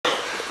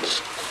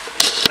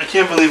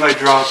can't believe I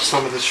dropped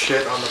some of this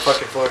shit on the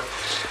fucking floor.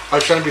 I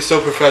was trying to be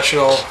so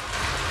professional.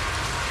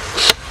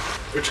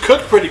 It's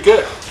cooked pretty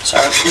good. So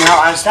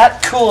now as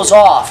that cools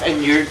off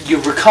and you're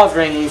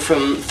recovering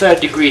from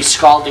 3rd-degree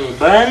scalding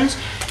burns,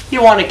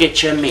 you want to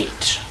get your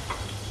meat.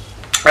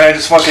 And I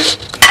just fucking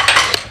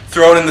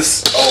throw it in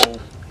this.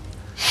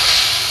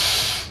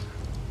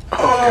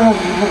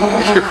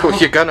 Oh.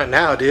 You're gonna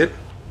now, dude.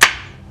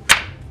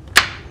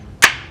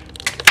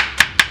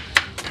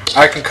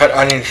 I can cut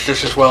onions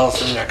just as well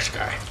as the next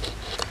guy.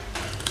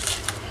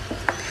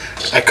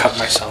 I cut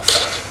myself.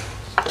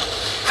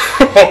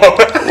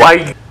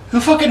 Why?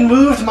 Who fucking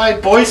moved my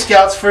Boy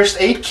Scouts first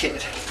aid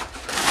kit?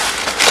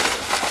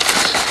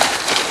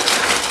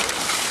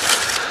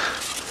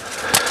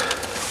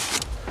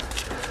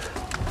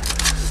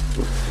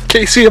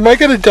 Casey, am I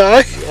gonna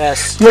die?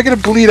 Yes. Am I gonna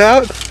bleed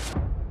out?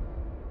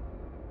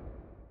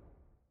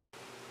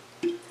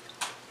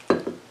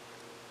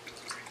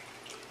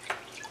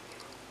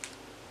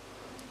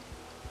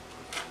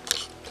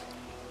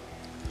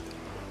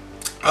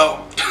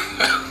 Oh.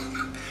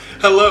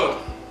 Hello.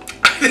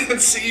 I didn't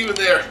see you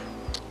there.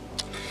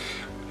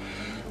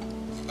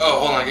 Oh,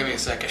 hold on, give me a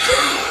second.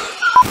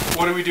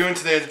 What are we doing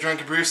today at the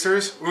Drunken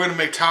Brewsters? We're gonna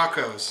make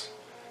tacos.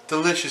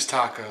 Delicious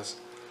tacos.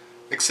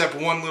 Except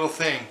one little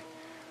thing.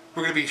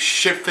 We're gonna be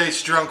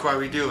shit-faced drunk while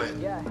we do it.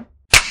 Yeah.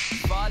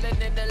 Falling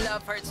into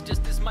love hurts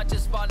just as much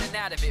as falling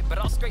out of it. But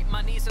I'll scrape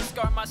my knees and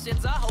scar my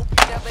shins. I hope you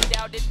never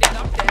doubted that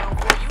I'm down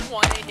for you.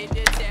 Wanna hit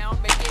the town,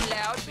 make it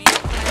loud, be a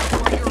plan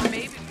for you. Or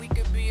maybe we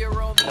could be a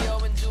Romeo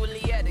and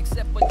Juliet,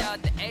 except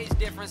without the age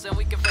difference, and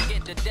we can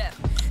forget the death.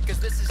 Cause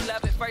this is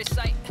love at first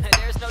sight.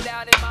 There's no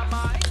doubt in my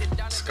mind.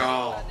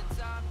 Skull.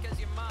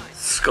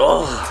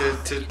 Skull.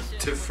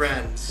 To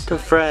friends. To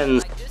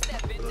friends.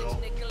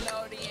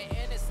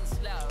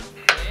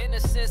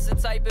 Innocence the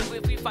type of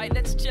if we fight,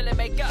 let's chill and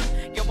make up.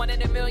 You're 1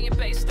 in a million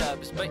pay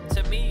stubs, but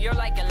to me you're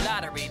like a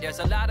lottery. There's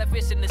a lot of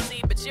fish in the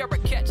sea, but you're a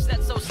catch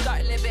that's so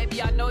startling,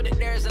 baby. I know that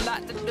there's a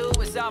lot to do,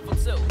 it's awful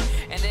too.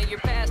 And in your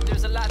past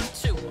there's a lot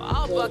to chew.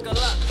 I'll buckle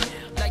up,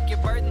 like your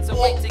burden's a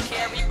weight to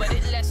carry, but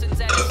it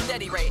lessens at a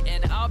steady rate.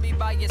 And I'll be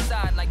by your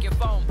side, like your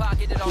phone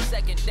pocketed on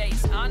second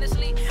dates.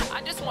 Honestly,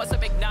 I just want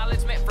some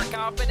acknowledgement for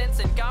confidence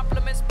and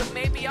compliments, but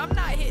maybe I'm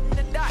not hitting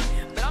the dot,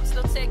 but I'm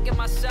still taking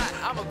my shot.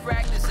 I'ma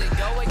practice and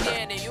go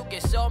again, and you can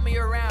show me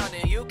around,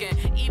 and you can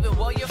even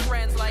will your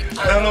friends like.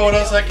 I don't know what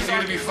else I can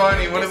do to be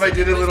funny. What if I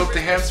did a little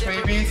dance,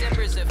 maybe?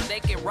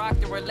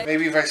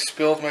 Maybe if I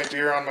spilled my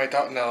beer on my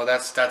dog. No,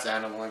 that's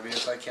animal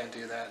abuse. I can't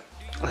do that.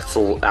 That's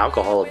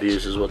alcohol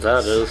abuse is what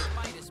that is.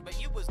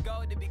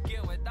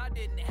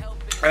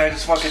 And I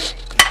just fucking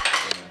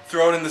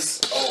throw it in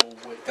this. Oh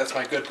wait, that's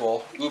my good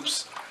bowl.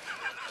 Oops.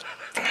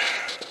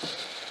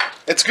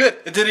 It's good.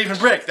 It didn't even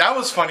break. That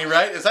was funny,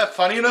 right? Is that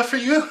funny enough for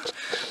you?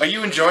 Are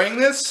you enjoying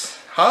this?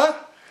 Huh?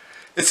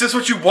 Is this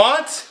what you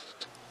want?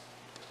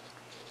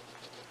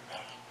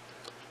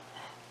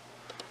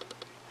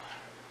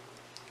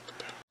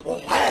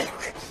 What are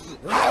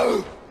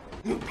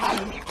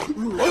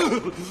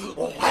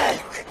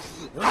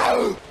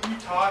you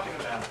talking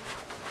about?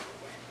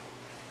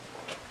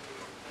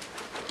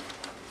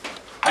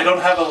 I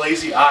don't have a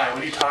lazy eye.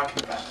 What are you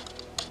talking about?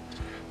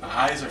 My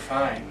eyes are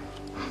fine.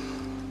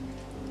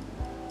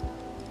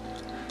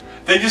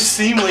 They just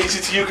seem lazy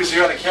to you because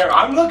you're on the camera.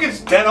 I'm looking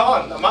dead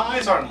on. My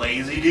eyes aren't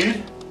lazy,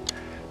 dude.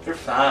 They're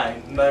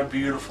fine. They're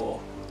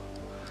beautiful.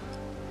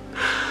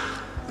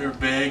 They're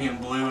big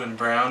and blue and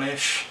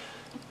brownish.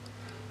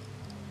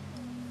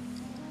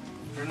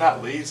 They're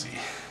not lazy.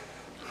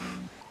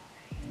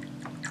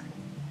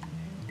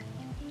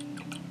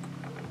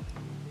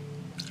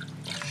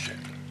 Shit.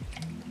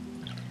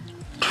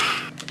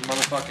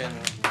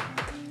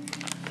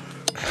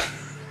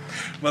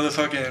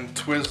 Motherfucking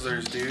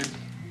Twizzlers, dude.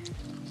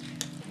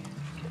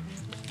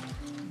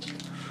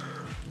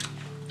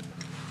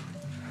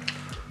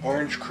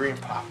 Orange cream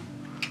pop.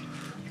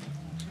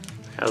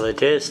 How do they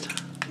taste?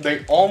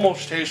 They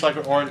almost taste like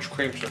an orange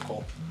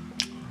creamsicle.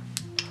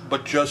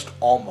 But just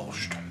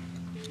almost.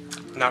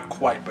 Not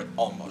quite, but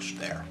almost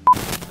there.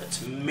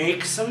 Let's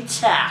make some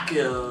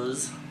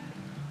tacos.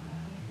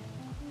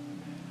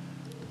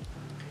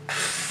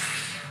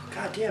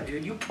 God damn,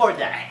 dude, you poured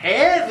that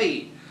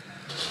heavy.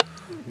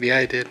 Yeah,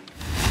 I did.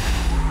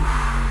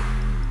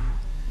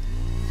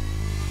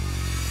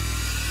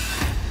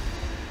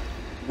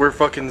 We're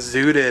fucking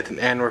zooted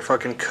and we're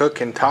fucking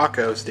cooking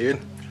tacos, dude.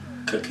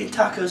 Cooking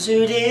taco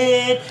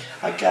zooted.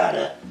 I got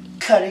a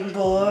cutting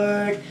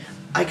board.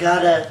 I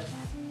got a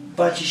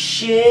bunch of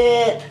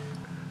shit.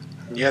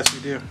 Yes, we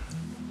do.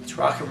 Let's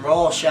rock and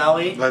roll, shall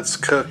we? Let's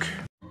cook.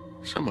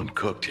 Someone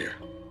cooked here.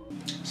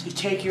 So you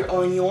take your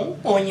onion.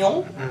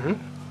 Mm-hmm.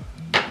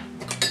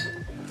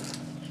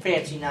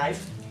 Fancy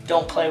knife.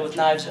 Don't play with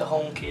knives at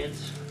home,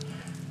 kids.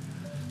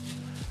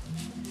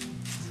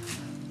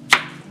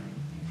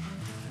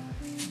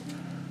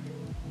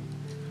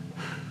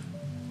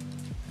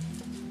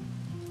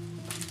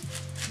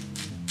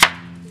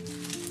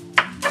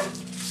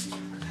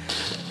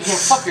 Yeah,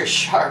 fuck, you're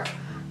sharp.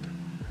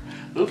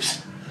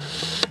 Oops.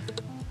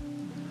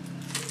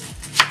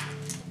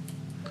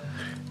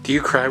 Do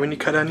you cry when you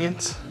cut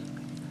onions?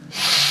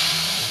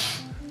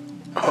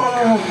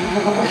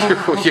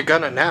 Oh, you're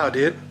gonna now,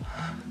 dude.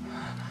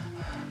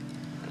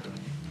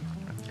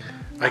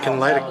 I can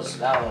light that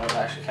one was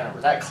actually kind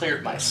of... That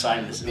cleared my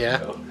sinuses. Yeah.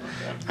 Okay.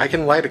 I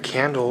can light a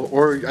candle,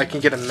 or I can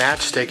get a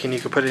matchstick and you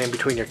can put it in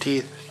between your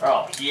teeth.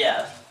 Oh,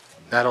 yeah.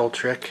 That old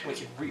trick.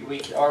 We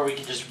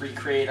could just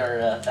recreate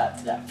our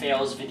that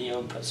fails video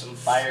and put some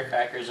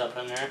firecrackers up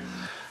in there.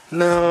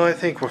 No, I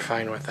think we're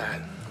fine with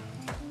that.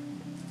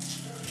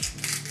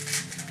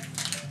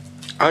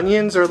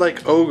 Onions are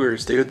like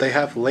ogres, dude. They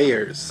have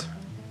layers.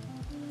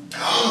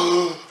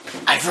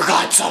 I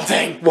forgot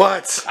something.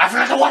 What? I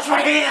forgot to wash my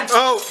hands.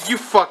 Oh, you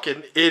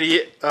fucking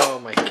idiot. Oh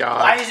my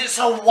god. Why is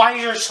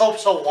your soap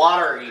so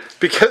watery?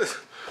 Because,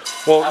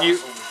 well, That you...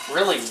 was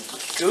really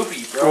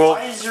goopy, bro.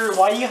 Well,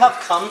 Why do you have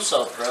cum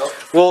soap, bro?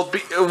 Well,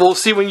 we'll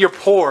see, when you're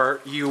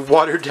poor, you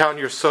water down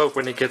your soap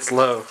when it gets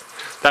low.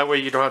 That way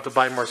you don't have to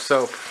buy more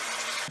soap.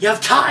 You have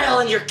tile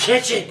in your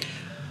kitchen.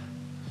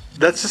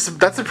 That's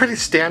a pretty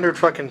standard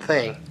fucking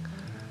thing.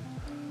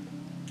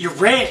 You're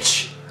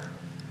rich.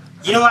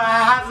 You know what I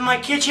have in my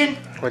kitchen?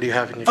 What do you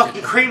have in your Fucking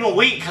kitchen? cream of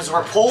wheat, because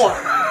we're poor.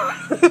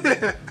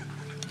 I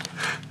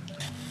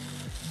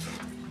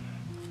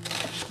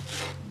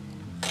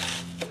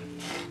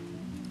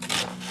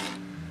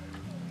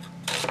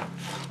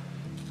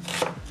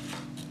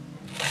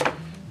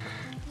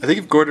think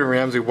if Gordon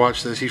Ramsay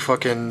watched this, I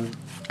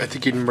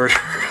think he'd murder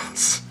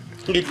us.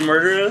 He'd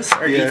murder us?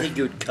 Or do Yeah. you think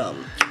he would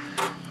come?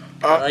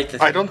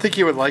 I don't think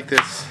he would like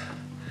this.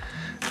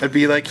 I'd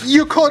be like,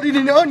 you called it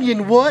an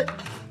onion, what?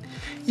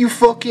 You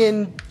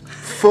fucking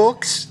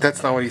fucks.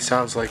 That's not what he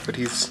sounds like, but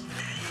he's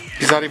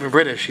not even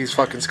British. He's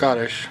fucking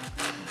Scottish.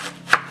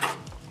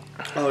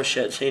 Oh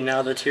shit, see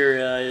now the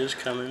teary-eye is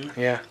coming.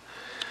 Yeah.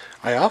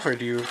 I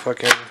offered you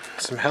fucking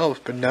some help,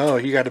 but no,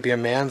 you gotta be a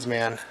man's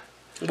man.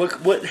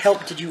 What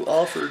help did you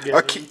offer,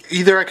 Gavin?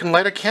 Either I can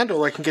light a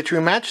candle or I can get you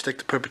a matchstick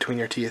to put between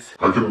your teeth.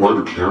 I can light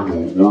a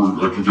candle, or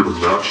I can get a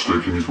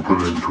matchstick and you can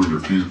put it in between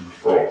your teeth.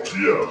 Oh,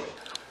 yeah.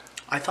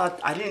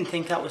 I didn't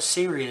think that was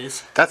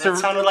serious. That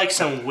sounded like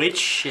some witch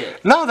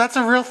shit. No, that's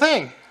a real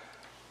thing.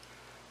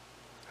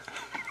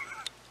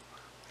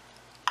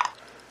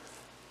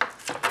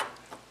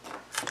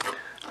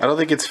 I don't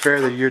think it's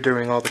fair that you're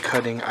doing all the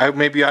cutting.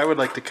 Maybe I would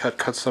like to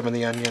cut some of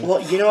the onion.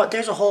 Well, you know what?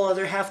 There's a whole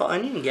other half of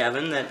onion,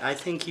 Gavin, that I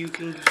think you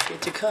can get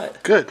to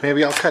cut. Good,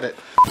 maybe I'll cut it.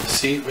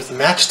 See, with a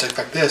matchstick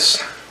like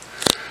this,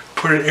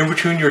 put it in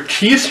between your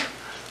teeth,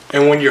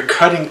 and when you're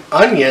cutting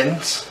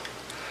onions,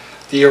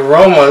 the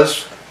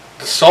aromas,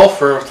 the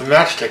sulfur of the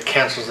matchstick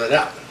cancels it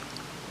out.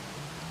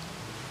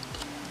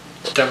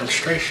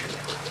 Demonstration.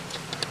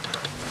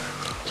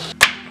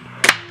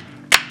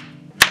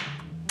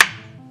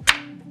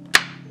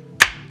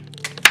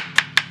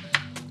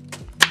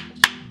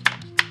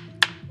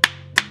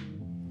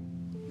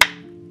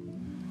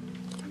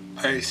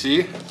 Hey,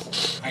 see?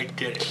 I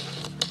did it.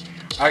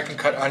 I can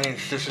cut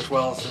onions just as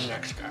well as the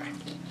next guy.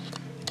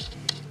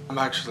 I'm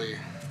actually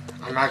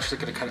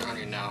gonna cut an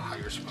onion now, how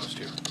you're supposed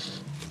to.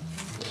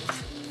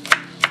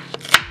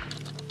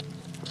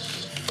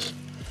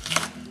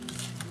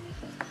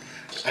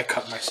 I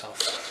cut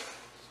myself.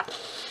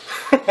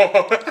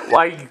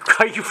 Why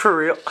are you for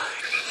real?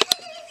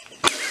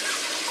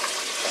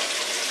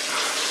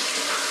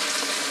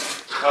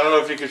 I don't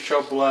know if you could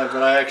show blood,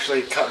 but I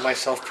actually cut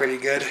myself pretty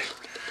good.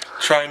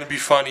 Trying to be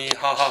funny,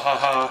 ha ha ha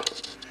ha.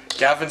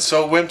 Gavin's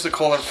so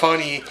whimsical and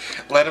funny.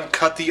 Let him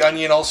cut the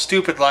onion all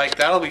stupid like.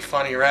 That'll be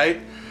funny,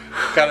 right?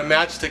 Got a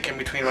matchstick in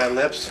between my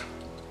lips.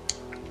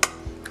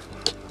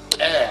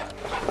 Yeah.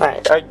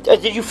 Alright,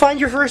 did you find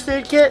your first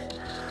aid kit?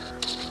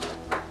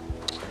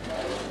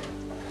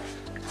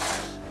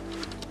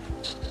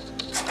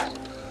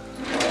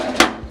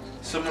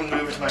 Someone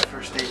moved my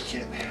first aid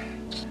kit.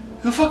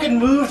 Who fucking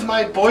moved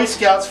my Boy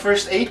Scouts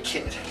first aid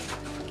kit?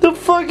 The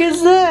fuck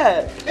is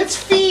that? It's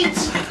feet!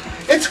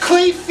 It's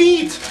clay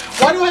feet!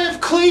 Why do I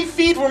have clay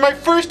feet where my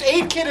first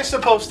aid kit is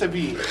supposed to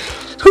be?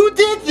 Who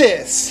did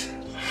this?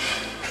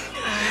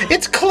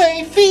 It's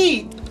clay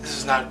feet! This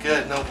is not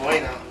good, no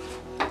bueno.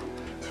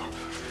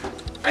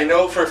 I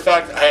know for a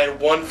fact I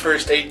had one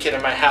first aid kit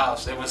in my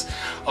house. It was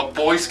a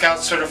Boy Scout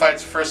certified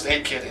first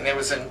aid kit, and it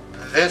was in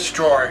this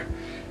drawer,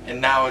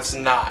 and now it's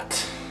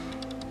not.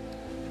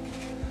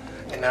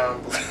 And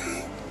now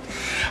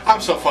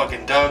I'm so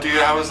fucking dumb, dude.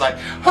 I was like,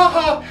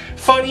 haha,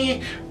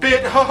 funny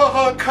bit, ha ha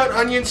ha, cut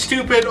onion,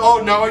 stupid. Oh,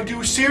 now I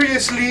do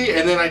seriously.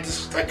 And then I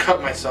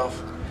cut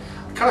myself.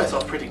 I cut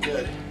myself pretty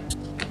good.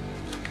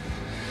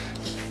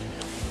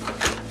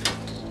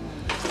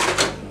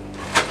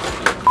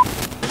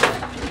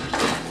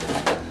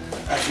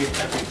 Actually,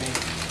 everything.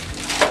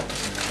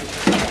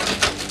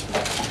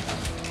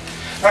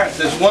 Alright,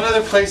 there's one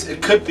other place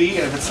it could be,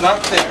 and if it's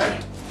not there,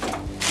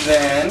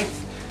 then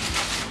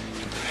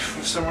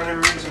for whatever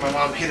reason my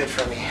mom hid it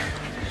from me.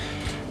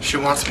 She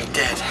wants me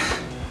dead.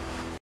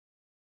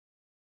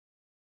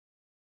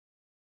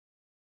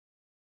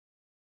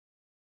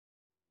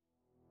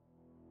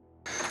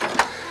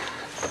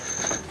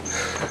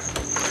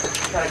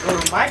 Gotta go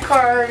to my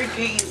car to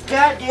get you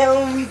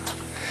goddamn.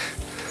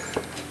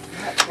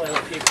 Not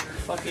toilet paper,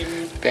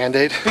 fucking.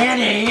 Band-Aid.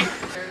 Band-Aid.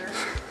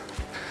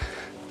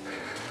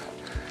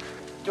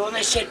 Doing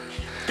this shit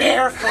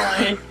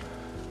barefoot.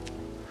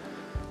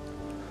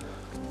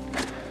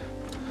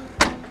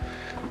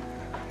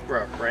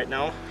 We're up right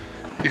now.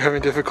 You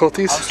having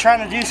difficulties? I was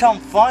trying to do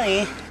something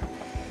funny.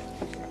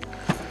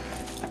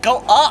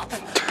 Go up!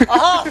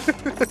 Up!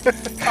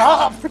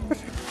 Up!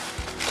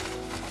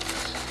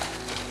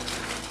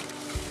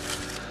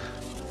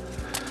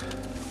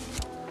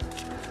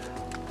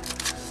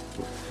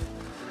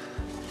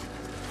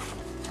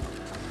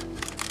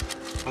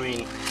 I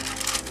mean,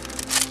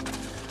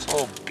 it's a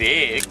little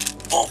big.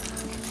 Oh!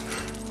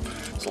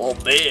 It's a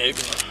little big.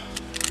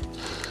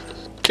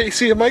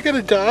 Casey, am I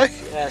gonna die?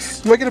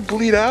 Yes. Am I gonna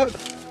bleed out?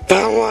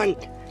 Found one!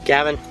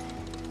 Gavin,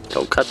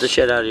 don't cut the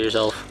shit out of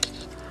yourself.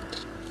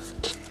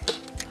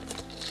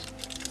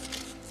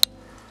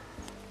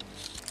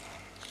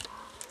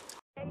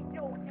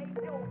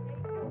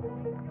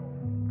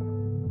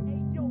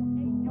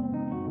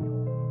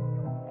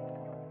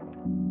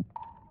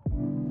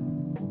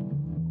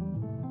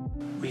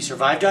 We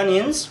survived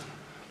onions.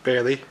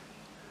 Barely.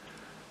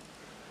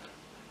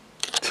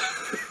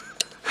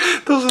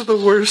 Those are the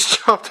worst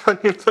chopped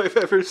onions I've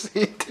ever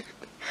seen.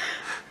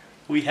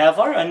 We have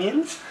our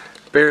onions.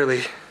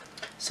 Barely.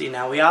 See,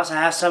 now we also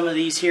have some of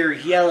these here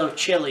yellow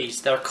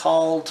chilies. They're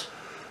called...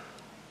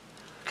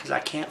 because I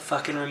can't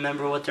fucking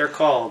remember what they're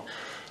called.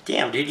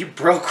 Damn, dude, you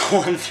broke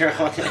one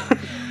throwing it.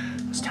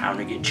 It's time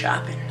to get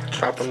chopping.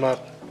 Chop them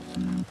up.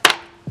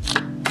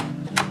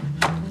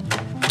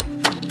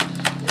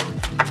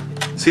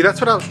 See,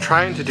 that's what I was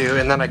trying to do,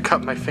 and then I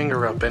cut my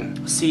finger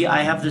open. See,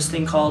 I have this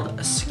thing called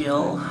a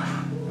skill.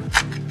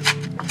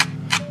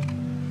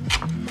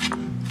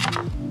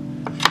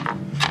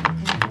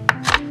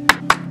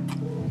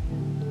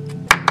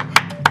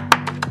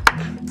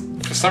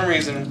 For some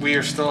reason, we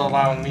are still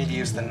allowing me to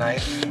use the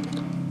knife.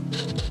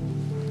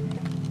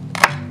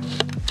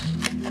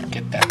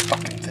 Get that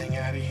fucking thing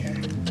out of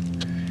here.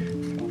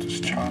 We'll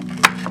just chop.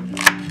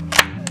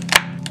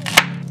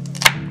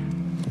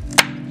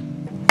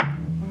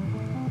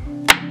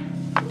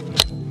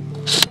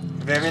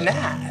 Very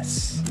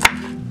nice.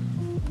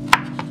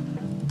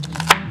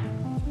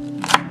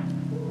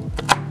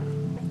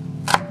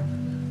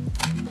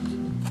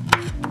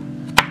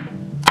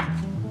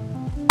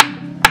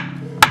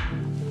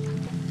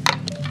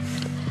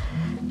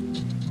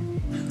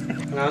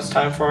 Now it's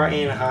time for our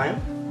Anaheim.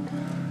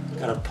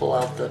 Gotta pull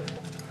out the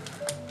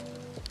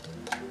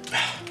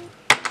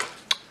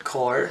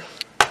core.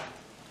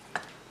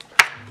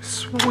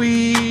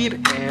 Sweet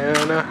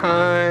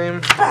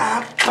Anaheim.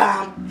 Bah,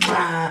 bah,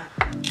 bah.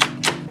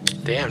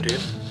 Damn,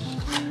 dude.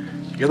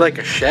 You're like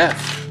a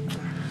chef.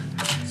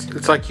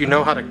 It's like you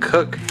know how to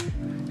cook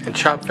and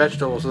chop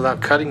vegetables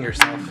without cutting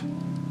yourself.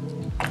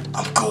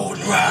 I'm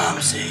Gordon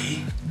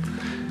Ramsay.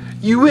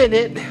 You in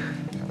it.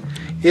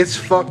 It's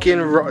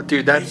fucking raw.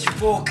 Dude, that's... It's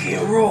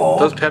fucking raw.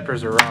 Those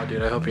peppers are raw,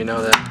 dude. I hope you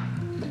know that.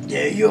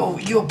 Yeah,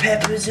 your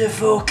peppers are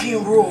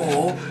fucking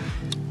raw.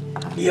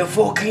 You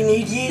fucking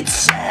idiot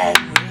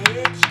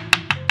sandwich.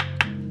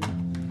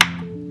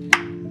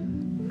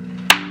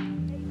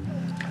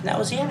 That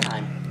was the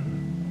Anaheim.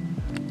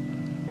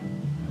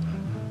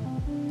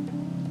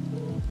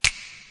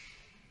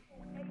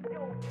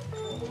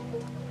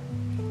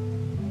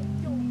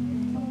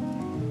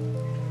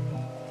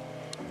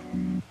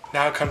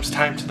 Now it comes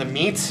time to the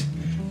meat.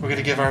 We're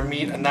gonna give our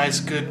meat a nice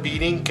good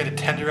beating, get it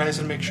tenderized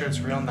and make sure it's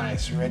real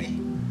nice. Ready?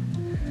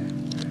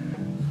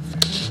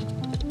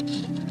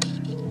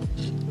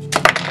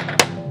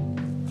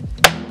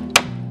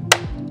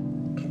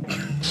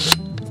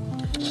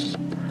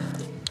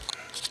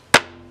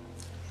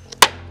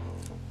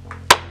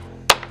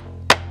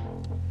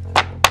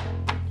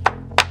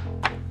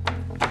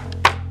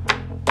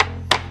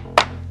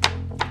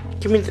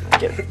 Give me the...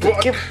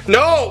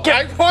 No!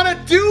 I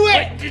wanna do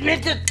it! You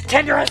need to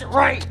tenderize it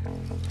right.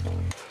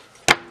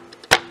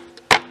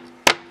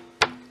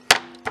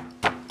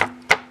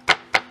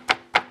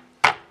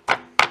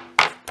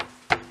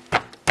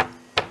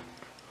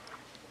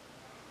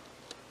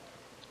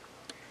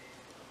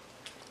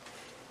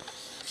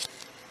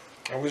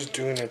 I was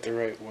doing it the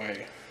right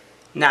way.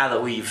 Now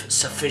that we've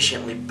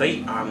sufficiently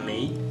beat our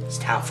meat, it's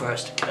time for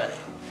us to cut it.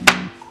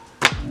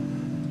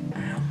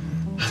 Ow.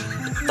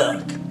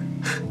 Fuck.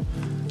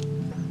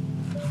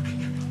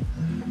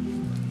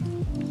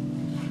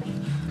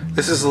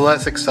 This is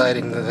less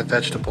exciting than the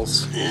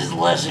vegetables. This is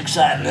less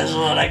exciting. This is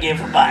what I get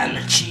for buying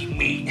the cheap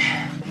meat.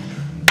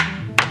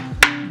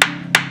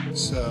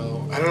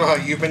 So, I don't know how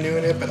you've been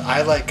doing it, but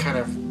I like kind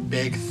of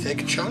big,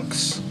 thick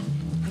chunks.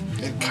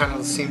 It kind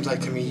of seems like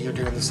to me you're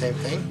doing the same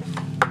thing.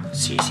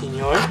 Si,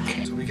 senor.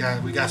 So we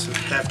got some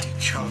hefty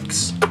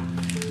chunks.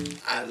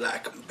 I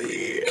like them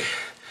big.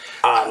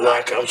 I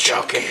like them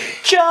chunky.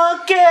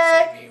 Chunky!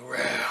 Me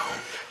round.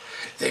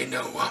 They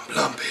know I'm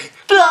lumpy.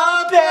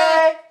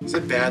 Lumpy! Is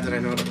it bad that I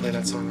know how to play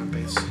that song on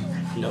bass?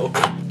 Nope.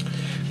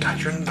 God,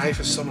 your knife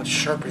is so much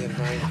sharper than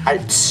mine.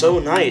 It's so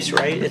nice,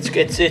 right?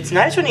 It's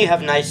nice when you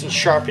have nice and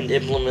sharpened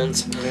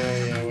implements.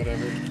 Yeah,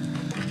 whatever.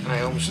 And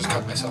I almost just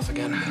cut myself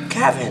again.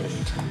 Gavin,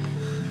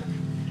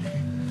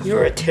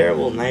 you're a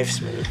terrible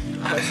knifesman.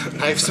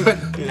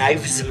 Knifesman?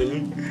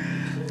 Knifesman.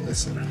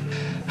 Listen.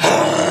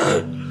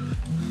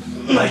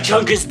 My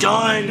chunk is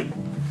done.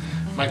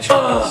 My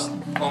chunk is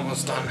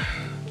almost done.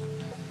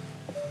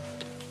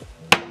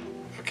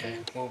 Okay,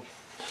 well,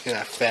 look at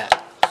that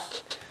fat.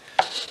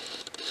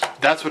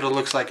 That's what it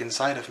looks like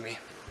inside of me.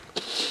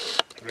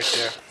 Right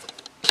there.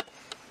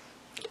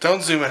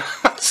 Don't zoom in on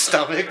my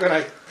stomach when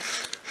I...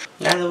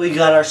 Now that we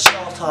got our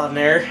salt on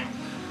there,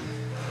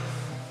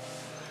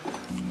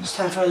 it's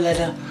time for a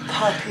little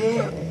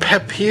papier.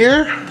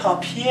 Papier?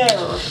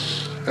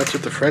 Papier. That's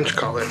what the French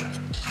call it.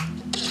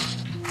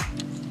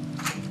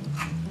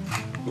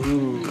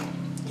 Ooh.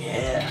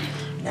 Yeah.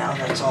 Now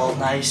that's all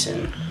nice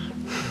and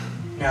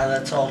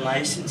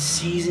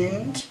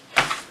seasoned.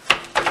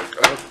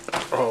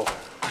 Oh.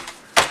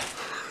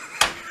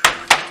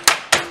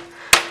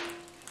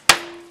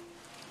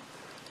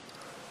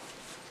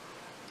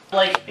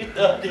 Like,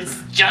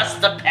 it's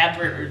just the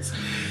peppers.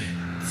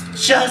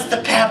 It's just the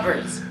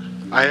peppers.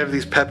 I have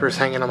these peppers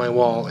hanging on my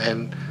wall,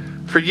 and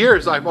for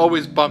years I've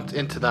always bumped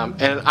into them,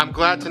 and I'm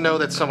glad to know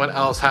that someone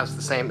else has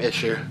the same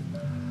issue.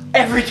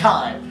 Every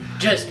time.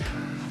 Just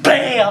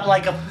bam,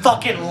 like a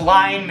fucking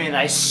lineman.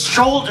 I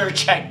shoulder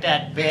check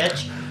that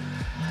bitch.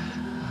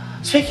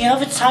 Speaking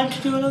of, it's time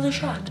to do another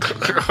shot.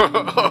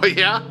 Oh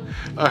yeah?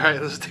 Alright,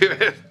 let's do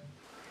it.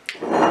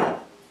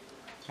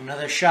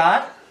 Another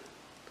shot.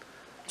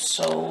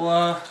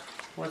 So,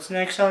 what's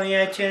next on the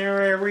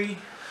itinerary?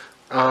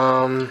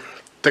 To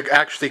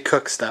actually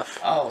cook stuff.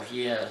 Oh,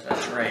 yeah,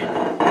 that's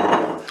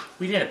right.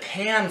 We need a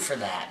pan for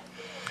that.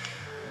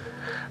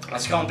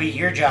 That's gonna be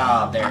your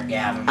job there,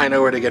 Gavin. I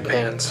know where to get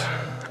pans.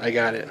 I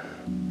got it.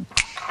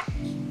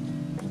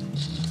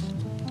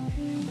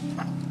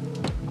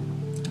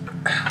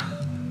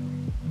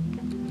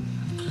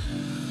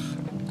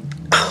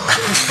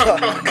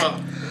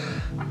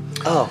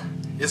 Oh.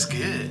 It's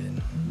good.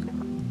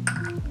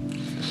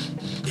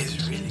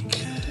 It's really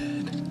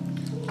good.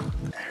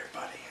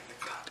 Everybody in the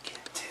club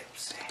get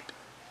tipsy.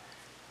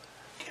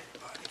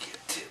 Everybody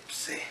get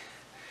tipsy.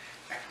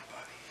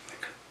 Everybody in the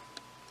club.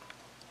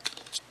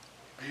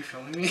 Are you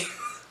filming me?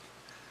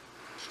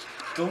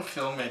 Don't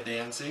film me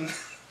dancing.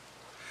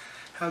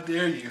 How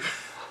dare you?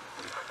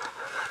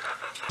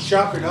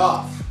 Chop it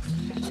off.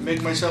 I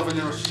make myself a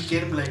little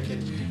skin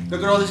blanket.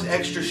 Look at all this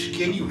extra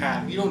skin you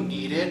have. You don't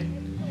need it.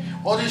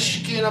 All this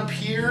skin up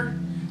here,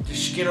 the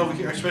skin over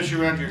here, especially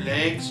around your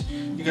legs.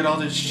 You got all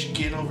this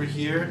skin over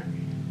here.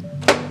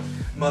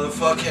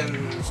 Motherfucking...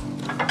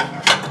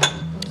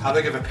 How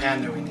big of a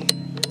pan do we need?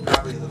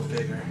 Probably a little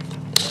bigger.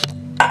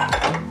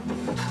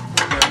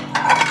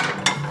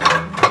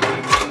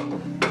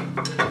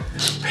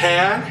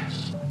 Pan. And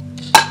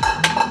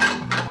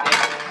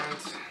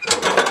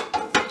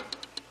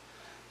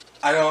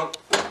I don't...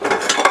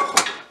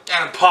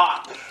 And a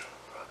pot.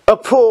 A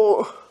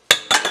pot.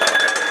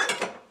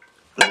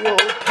 No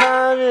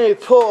pan and a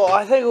pot.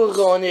 I think we're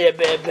going to need a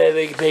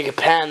bigger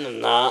pan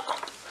than that.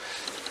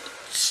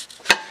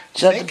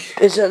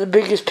 Is that the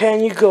biggest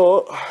pan you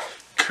got?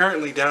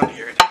 Currently down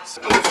here it is.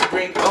 Oh,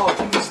 I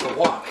think this is the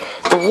wok.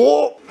 The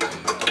wok?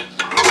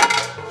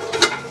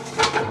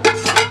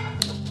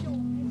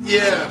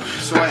 Yeah,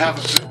 so I have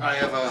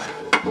a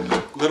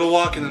little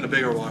wok and then a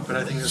bigger wok, but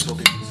I think this will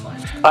be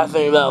fine. I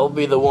think that will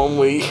be the one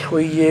we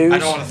use. I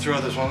don't want to throw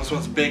this one. This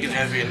one's big and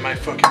heavy and might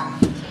fucking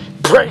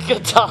break a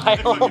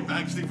tile.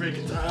 actually break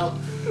a tile.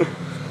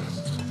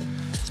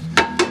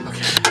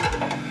 Okay.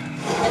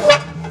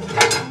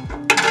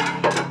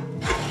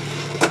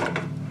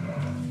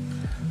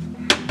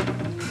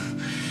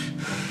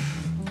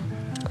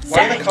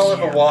 Why do they call it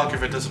a wok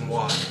if it doesn't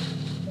wok?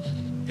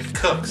 It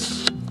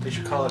cooks. They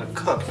should call it a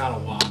cook,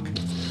 not a wok.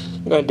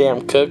 A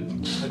damn cook.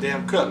 A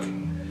damn cook.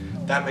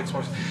 That makes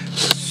more sense.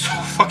 It's so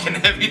fucking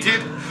heavy,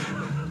 dude.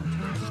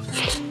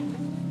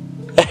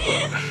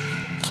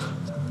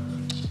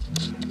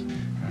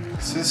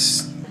 Is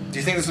this... Do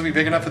you think this will be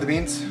big enough for the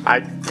beans? I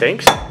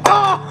think so.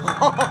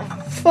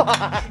 Oh,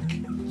 fuck.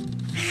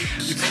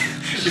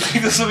 You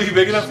think this will be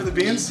big enough for the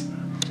beans?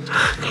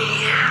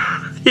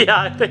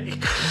 Yeah,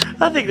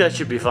 I think that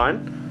should be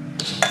fine.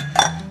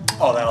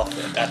 Oh, that'll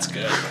fit. That's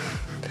good.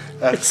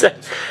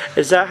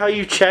 Is that how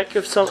you check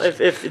if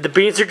the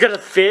beans are gonna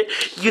fit?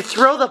 You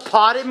throw the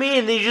pot at me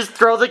and then you just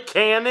throw the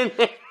can in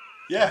there?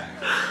 Yeah.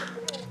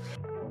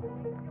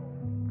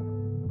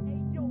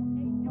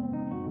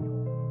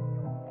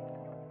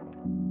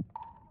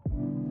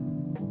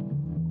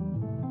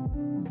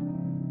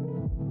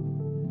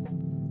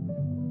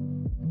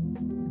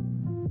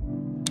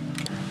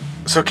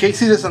 So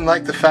Casey doesn't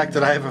like the fact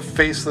that I have a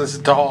faceless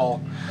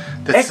doll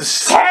that's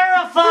It's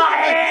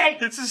terrifying!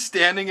 It's just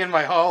standing in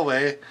my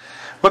hallway.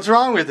 What's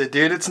wrong with it,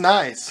 dude? It's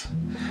nice.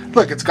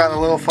 Look, it's got a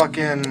little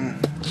fucking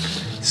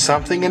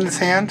something in its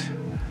hand.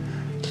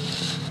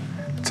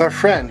 It's our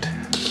friend.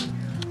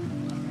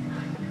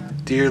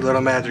 Dear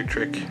little magic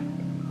trick.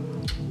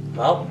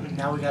 Well,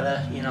 now we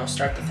gotta, you know,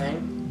 start the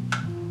thing.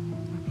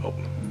 Oh.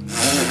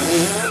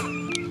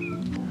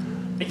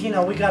 You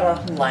know, we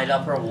gotta light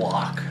up our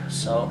wok,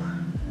 so.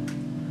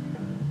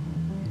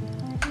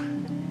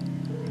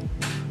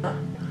 Huh.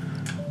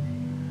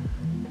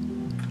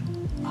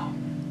 Oh.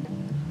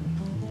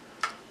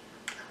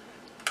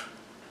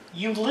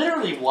 You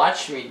literally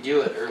watched me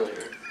do it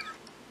earlier.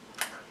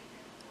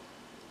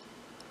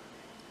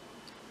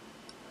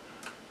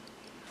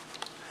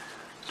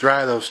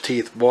 Dry those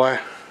teeth, boy.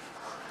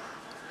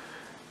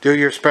 Do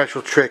your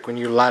special trick when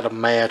you light a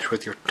match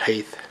with your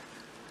teeth.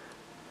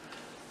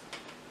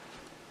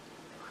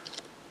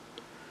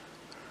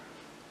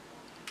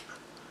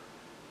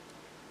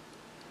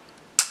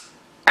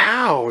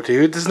 Ow,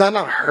 dude. Does that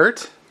not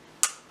hurt?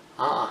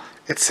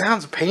 It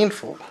sounds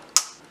painful.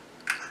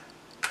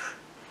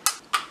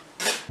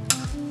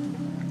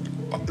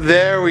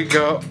 There we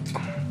go.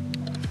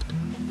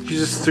 You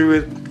just threw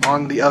it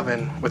on the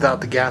oven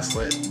without the gas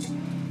lit.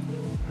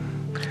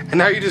 And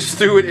now you just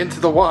threw it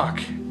into the wok.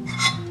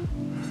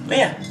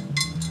 Yeah.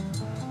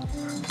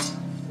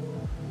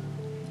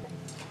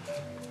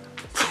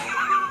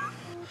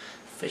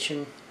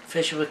 Fishing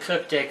with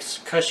cooked dicks,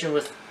 cooking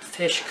with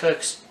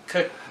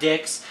cooked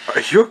dicks.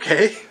 Are you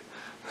okay?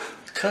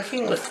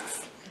 Cooking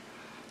with...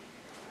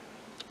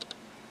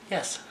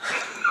 Yes.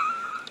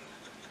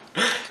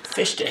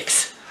 Fish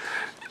dicks.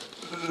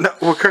 No,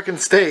 we're cooking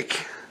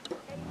steak.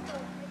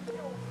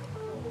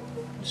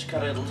 Just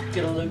gotta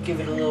give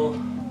it a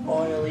little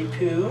oily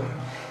poo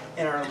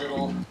in our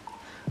little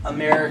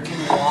American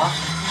wok.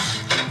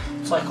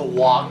 It's like a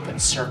wok but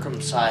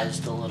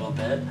circumcised a little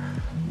bit.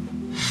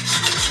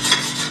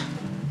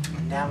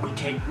 And now we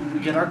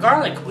get our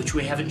garlic, which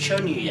we haven't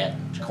shown you yet.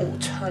 Just gonna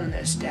turn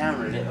this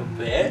down a little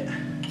bit.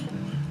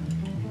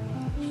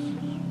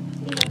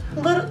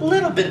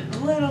 Little bit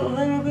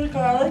of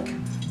garlic.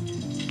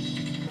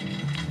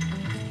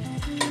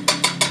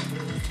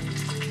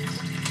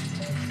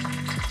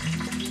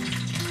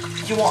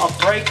 You want to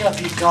break up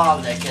your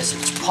garlic as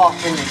it's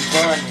popping and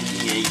burning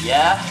you,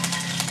 yeah?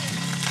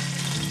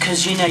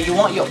 Because, you know, you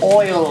want your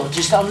oil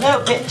just a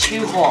little bit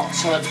too hot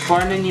so it's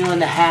burning you in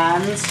the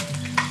hands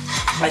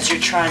as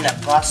you're trying to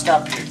bust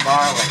up your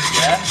garlic,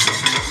 yeah?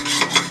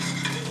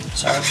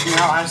 So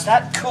now as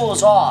that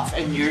cools off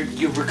and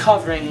you're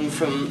recovering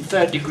from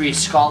 3rd-degree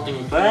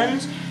scalding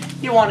burns,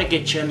 you want to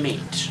get your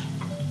meat.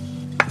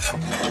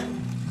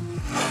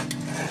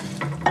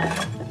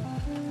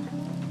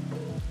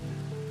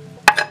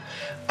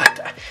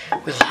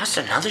 We lost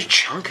another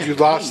chunk of meat,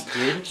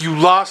 dude. You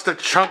lost a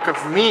chunk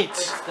of meat.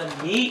 It's the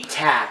meat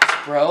tax,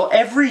 bro.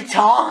 Every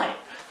time.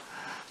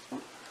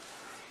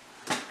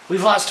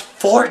 We've lost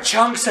 4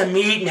 chunks of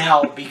meat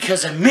now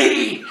because of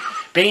me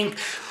being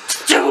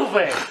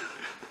stupid.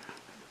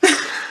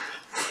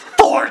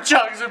 4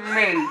 chunks of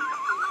meat.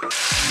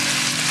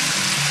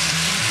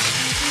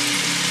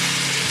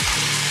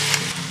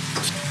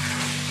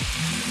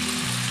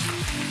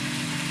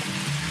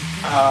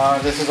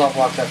 This is all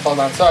blocked up. Hold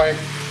on, sorry.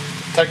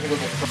 Technical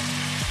difficulty.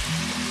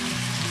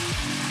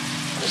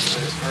 This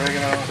is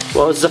oregano.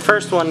 What was the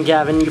first one,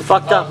 Gavin? You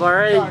fucked up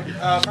already?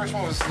 First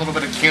one was a little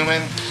bit of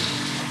cumin.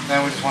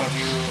 Then we just want to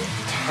do the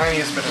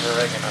tiniest bit of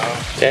oregano.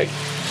 Okay.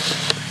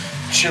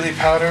 Chili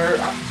powder.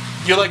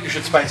 You like your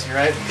shit spicy,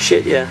 right?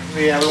 Shit, yeah.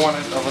 Yeah, we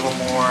wanted a little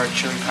more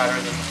chili powder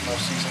than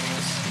most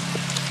seasonings.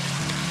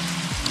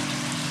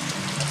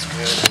 That's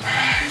good.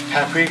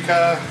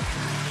 Paprika.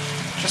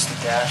 Just a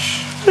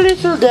dash. A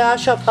little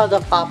dash of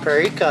the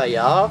paprika,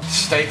 y'all.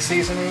 Steak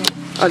seasoning.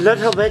 A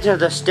little bit of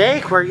the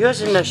steak. We're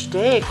using the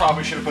steak.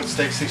 Probably should have put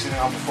steak seasoning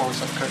on before we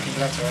started cooking, but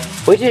that's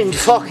alright. We didn't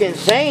fucking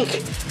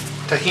think.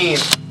 Tahini.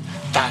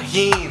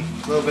 Tahini.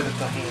 A little bit of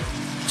tahini.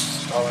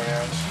 Just all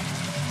around.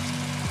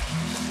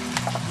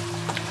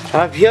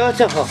 How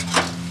beautiful.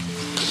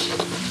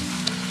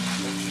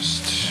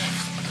 Just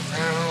flip it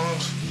around.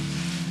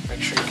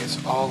 Make sure it gets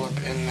all up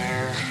in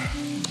there.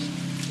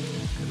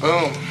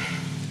 Boom.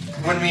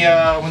 When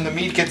the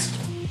meat gets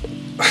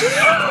a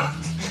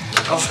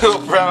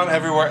little brown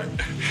everywhere,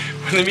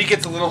 when the meat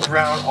gets a little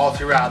brown all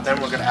throughout,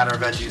 then we're gonna add our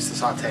veggies to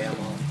saute them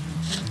all.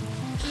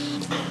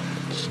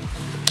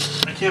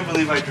 I can't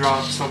believe I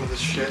dropped some of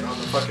this shit on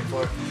the fucking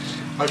floor.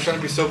 I was trying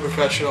to be so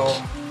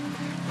professional,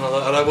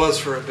 and I was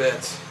for a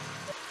bit.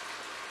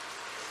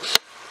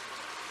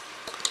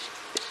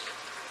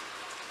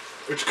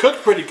 It's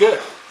cooked pretty good.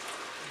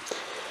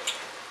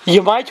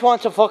 You might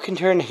want to fucking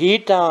turn the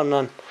heat down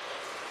on.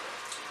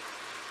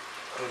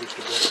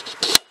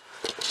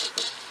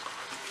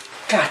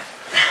 God.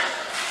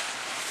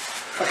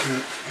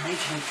 Fucking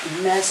making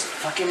a mess.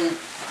 Fucking.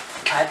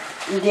 God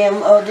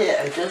damn. Oh,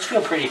 it does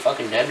feel pretty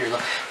fucking tender though.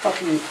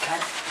 Fucking.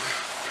 God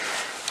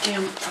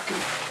damn.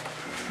 Fucking.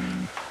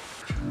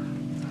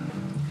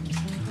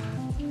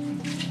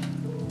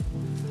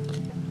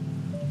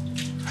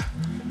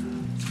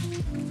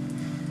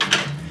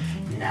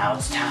 Now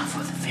it's time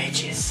for the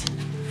veggies.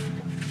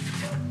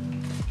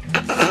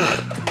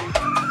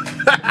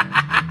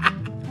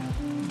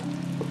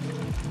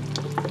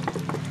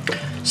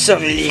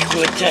 Some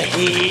liquid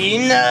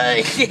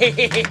tahini.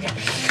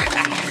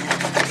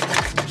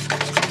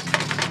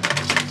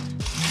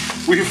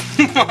 We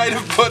might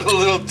have put a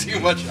little too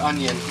much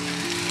onion.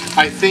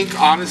 I think,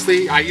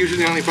 honestly, I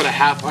usually only put a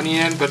half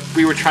onion in, but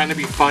we were trying to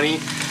be funny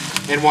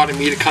and wanted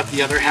me to cut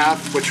the other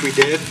half, which we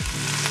did.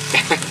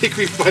 And I think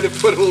we might have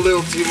put a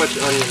little too much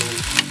onion in.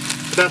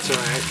 But that's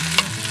alright.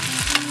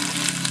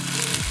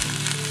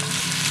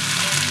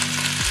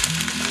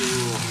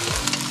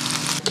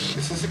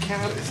 This is a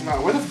can? It's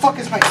not. Where the fuck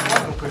is my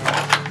can opener?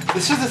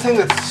 This is the thing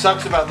that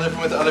sucks about living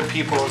with other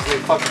people. Is they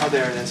fuck. Oh,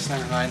 there it is.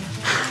 Never mind.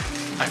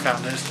 I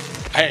found it.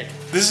 Hey,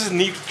 this is a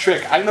neat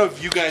trick. I don't know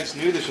if you guys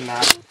knew this or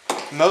not.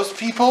 Most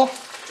people,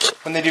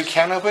 when they do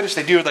can openers,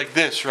 they do it like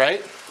this,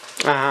 right?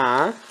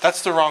 Uh-huh.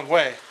 That's the wrong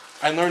way.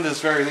 I learned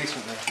this very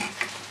recently.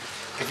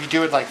 If you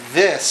do it like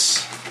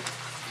this,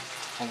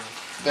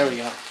 there we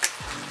go.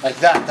 Like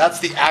that. That's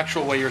the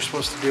actual way you're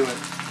supposed to do it.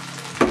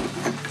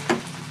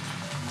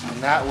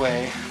 And that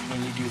way,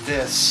 when you do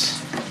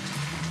this,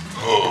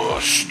 oh,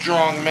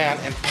 strong man,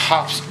 and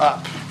pops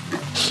up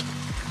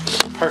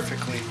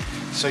perfectly.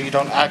 So you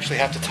don't actually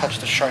have to touch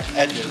the sharp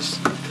edges.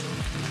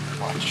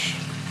 Watch.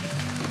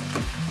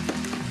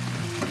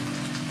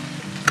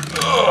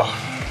 Ugh.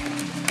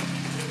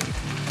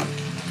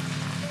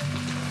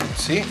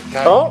 See?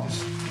 Now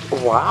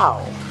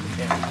wow.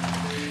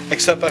 Yeah.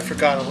 Except I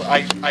forgot.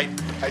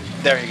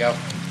 There you go.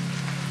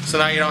 So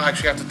now you don't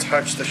actually have to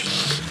touch the.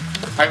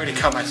 I already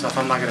cut myself.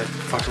 I'm not gonna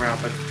fuck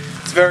around, but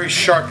it's very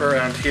sharp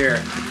around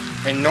here.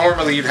 And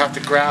normally you'd have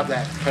to grab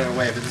that and put it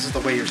away, but this is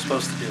the way you're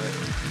supposed to do it.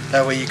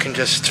 That way you can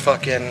just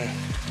fucking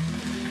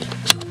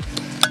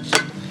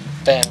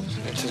bam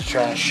into the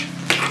trash.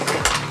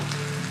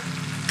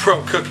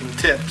 Pro cooking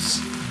tips.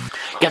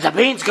 Get the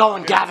beans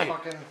going, Gavin.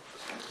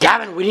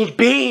 Gavin, we need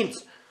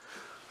beans.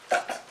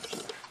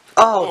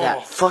 Oh,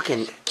 that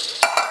fucking.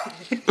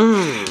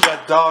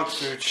 That dog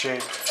food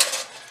shape.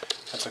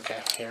 That's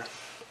okay. Here.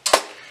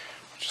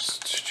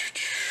 Just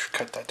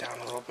cut that down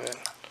a little bit.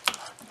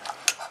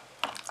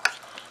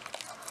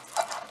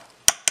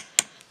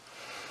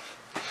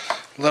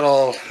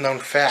 Little known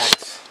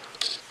facts.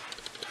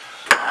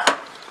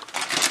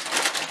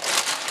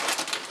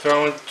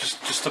 Throw in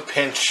just a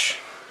pinch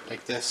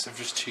like this of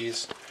just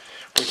cheese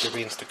with your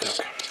beans to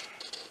cook.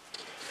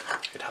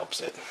 It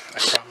helps it, I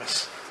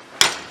promise.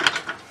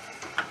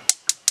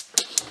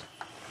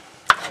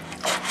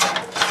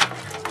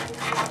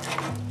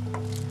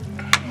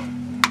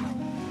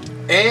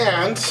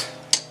 And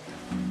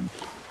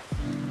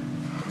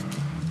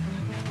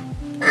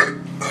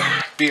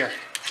beer.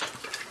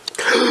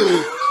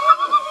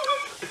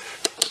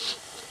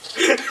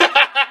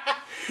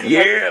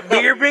 Yeah,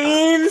 beer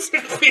beans?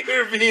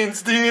 Beer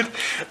beans, dude.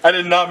 I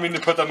did not mean to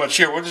put that much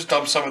here. We'll just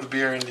dump some of the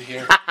beer into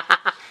here.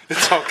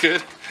 It's all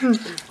good.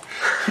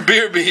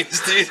 Beer beans,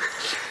 dude.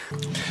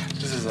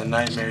 This is a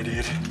nightmare,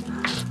 dude.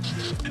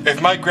 If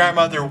my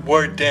grandmother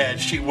were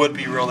dead, she would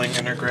be rolling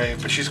in her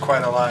grave, but she's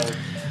quite alive.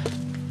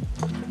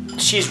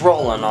 She's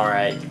rolling,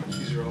 alright.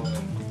 She's rolling.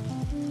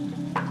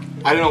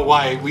 I don't know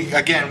why. We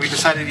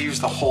decided to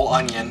use the whole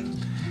onion.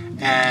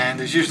 And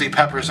there's usually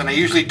peppers, and I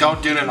usually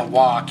don't do it in a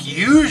wok.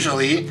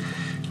 Usually,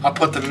 I'll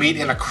put the meat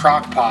in a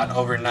crock pot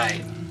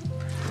overnight.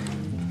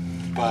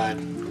 But,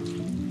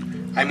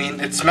 I mean,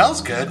 it smells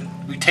good.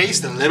 We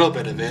taste a little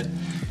bit of it.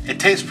 It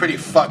tastes pretty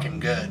fucking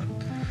good.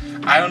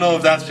 I don't know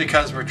if that's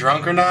because we're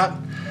drunk or not.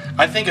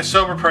 I think a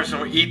sober person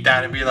would eat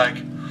that and be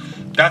like,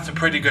 that's a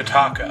pretty good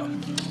taco.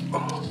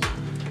 Oh,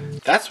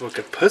 that's what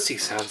good pussy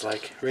sounds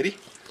like. Ready?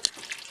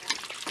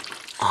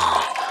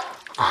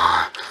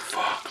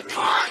 Fuck me.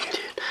 Fuck, dude.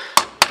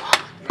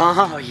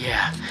 Oh,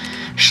 yeah.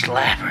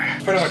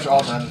 Slapper. Pretty much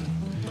all done.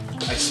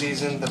 I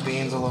seasoned the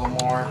beans a little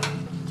more.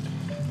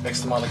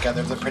 Mixed them all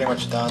together. They're pretty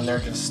much done. They're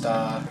just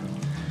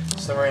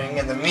simmering.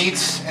 And the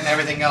meat and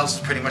everything else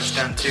is pretty much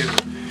done too.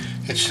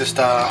 It's just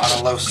on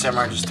a low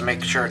simmer just to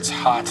make sure it's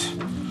hot.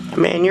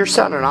 Man, you're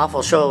sounding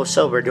awful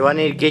sober. Do I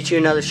need to get you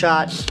another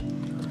shot?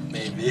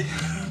 Maybe.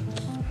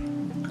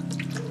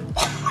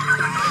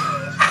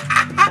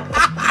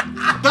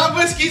 That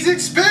whiskey's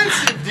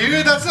expensive,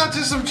 dude. That's not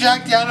just some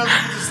Jack Daniels you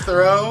can just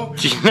throw.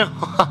 Do you know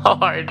how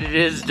hard it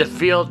is to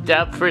feel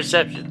depth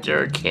perception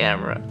through a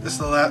camera? This is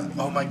the last.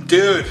 Oh my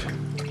dude.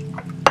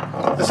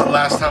 This is the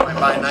last time I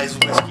buy nice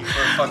whiskey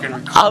for a fucking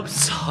record. I'm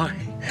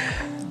sorry.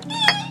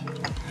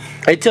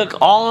 I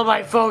took all of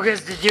my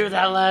focus to do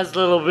that last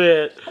little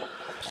bit.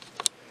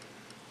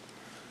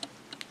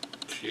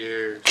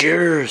 Cheers.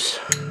 Cheers.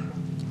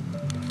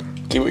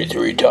 Give me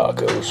 3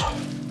 tacos.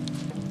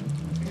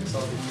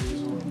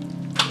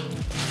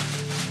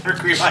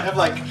 Cream. I have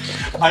like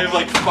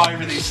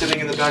 5 of these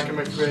sitting in the back of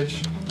my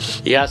fridge.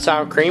 You got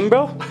sour cream,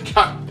 bro?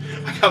 I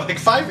got like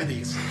 5 of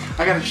these.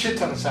 I got a shit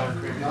ton of sour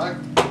cream, dog.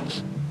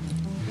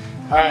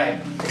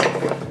 Alright.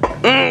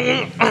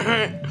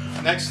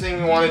 Next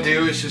thing we want to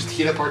do is just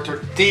heat up our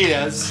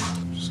tortillas.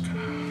 Just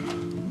gonna...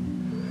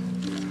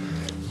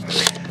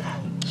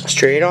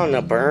 Straight on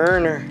the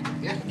burner.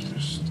 Yeah,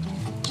 just...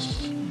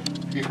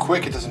 If you're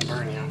quick, it doesn't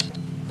burn you.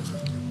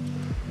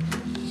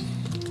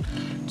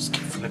 Just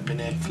keep flipping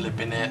it.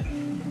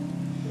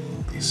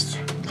 These...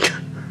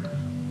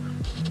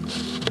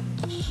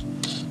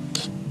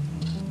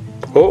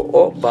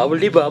 Oh,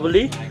 bubbly,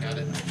 bubbly. I got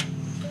it.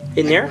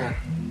 In there?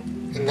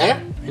 In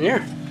there? In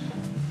there.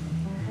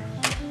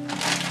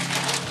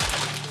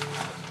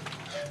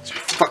 It's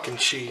fucking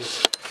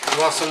cheese. You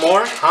want some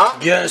more? Huh?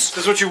 Yes.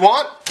 This is what you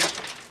want?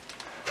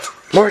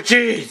 More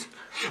cheese.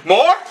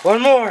 More?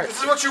 One more.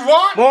 This is what you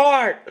want?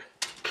 More.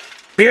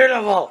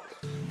 Beautiful.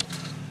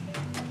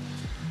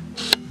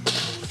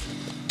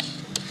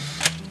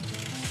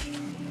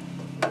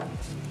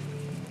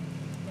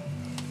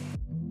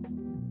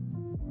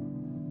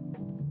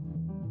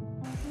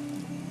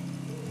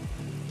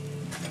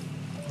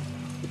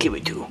 Give me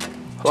 2.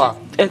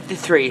 Well,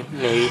 3,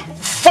 maybe.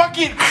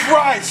 Fucking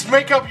Christ!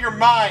 Make up your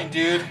mind,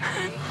 dude.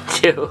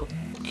 2.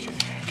 Okay,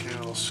 get a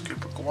little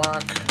scoop of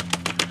guac.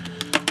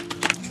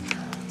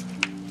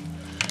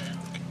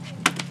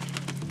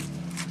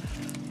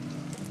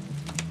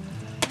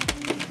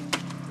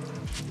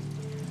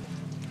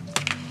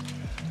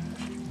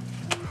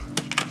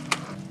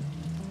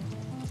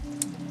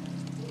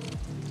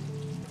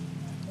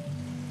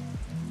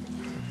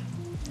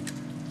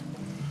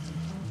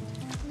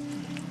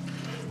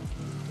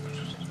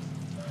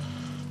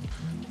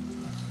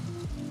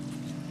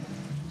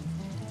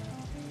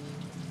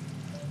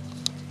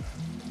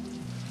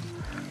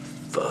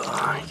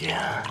 Fuck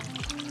yeah.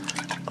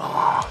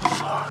 Oh,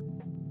 fuck.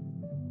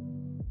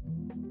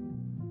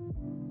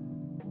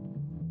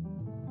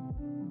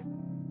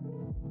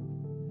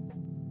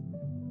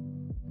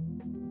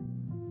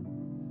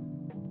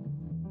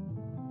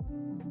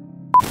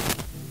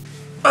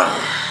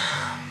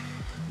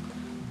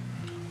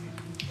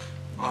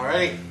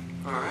 Alright.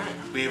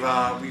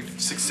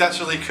 We've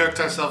successfully cooked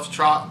ourselves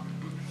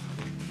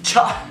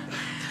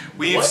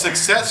We've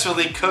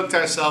successfully cooked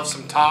ourselves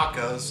some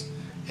tacos,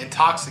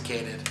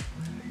 intoxicated,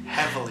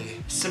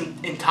 heavily. Some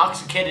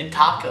intoxicated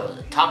taco.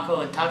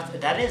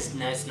 That is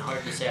nice and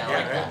hard to say. I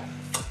like right? that.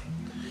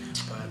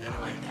 But I anyway,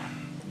 like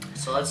that.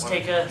 So let's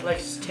take a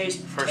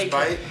taste. First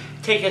bite.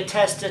 Take a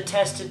taste.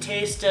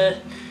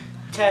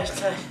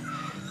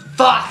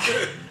 Fuck.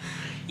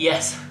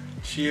 Yes.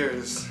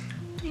 Cheers.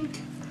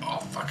 Oh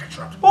fuck! I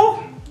dropped.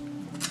 Oh.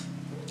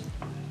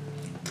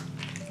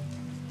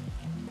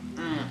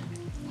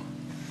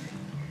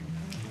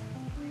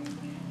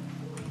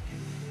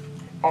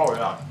 Oh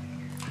yeah.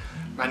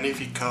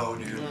 Magnifico,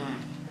 dude.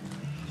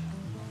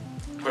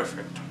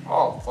 Perfect.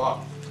 Oh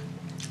fuck.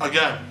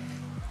 Again,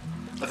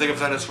 I think I've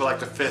done this for like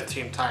the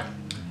 15th time.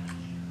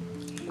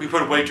 We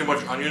put way too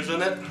much onions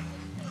in it,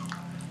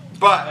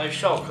 but It's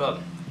so good.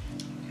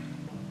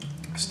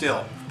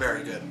 still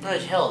very good.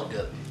 It's hella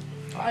good.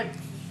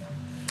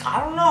 I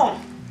don't know.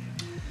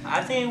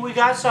 I think we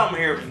got something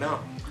here. No,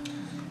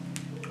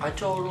 I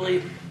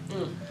totally.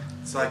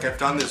 it's like I've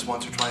done this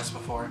once or twice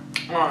before.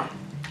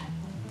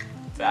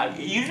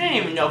 You didn't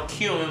even know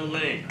cumin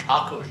went in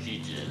taco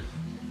season.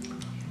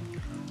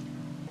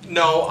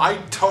 No, I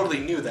totally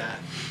knew that.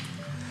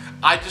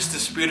 I just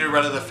disputed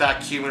whether the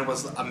fact cumin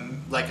was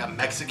like a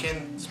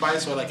Mexican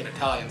spice or like an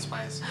Italian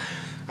spice.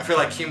 I feel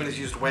like cumin is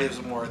used way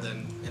more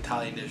than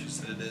Italian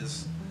dishes than it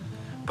is.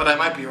 But I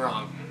might be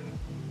wrong.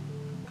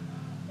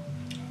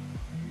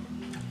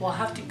 We'll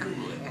have to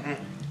Google it.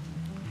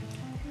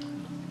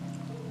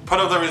 Put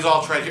up the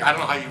results right here. I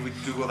don't know how you would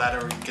Google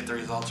that or get the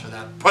results for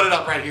that. Put it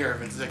up right here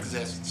if it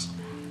exists.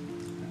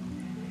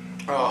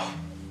 Oh.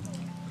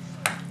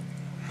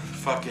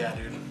 Fuck yeah,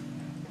 dude.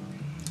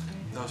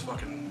 Those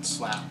fucking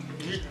slap.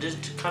 This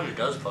kind of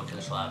does fucking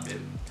slap,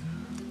 dude.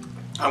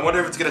 I wonder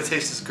if it's gonna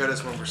taste as good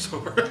as when we're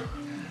sober.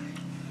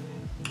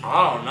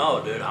 I don't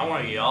know, dude. I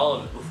want to eat all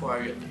of it before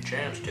I get the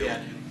chance to. Yeah,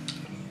 dude.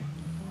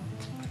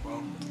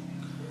 Well.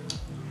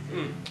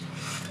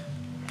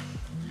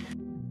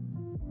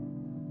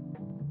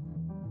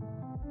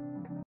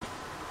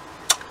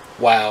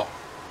 Wow.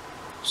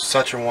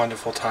 Such a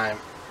wonderful time.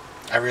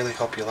 I really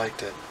hope you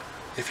liked it.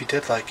 If you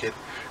did like it,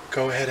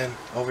 go ahead and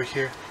over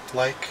here,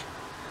 like,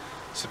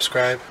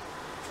 subscribe,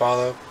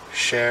 follow,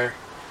 share,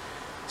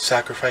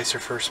 sacrifice your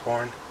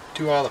firstborn.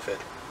 Do all of it.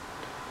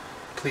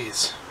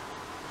 Please.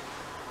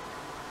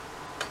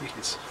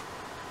 Please.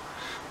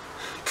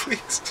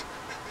 Please.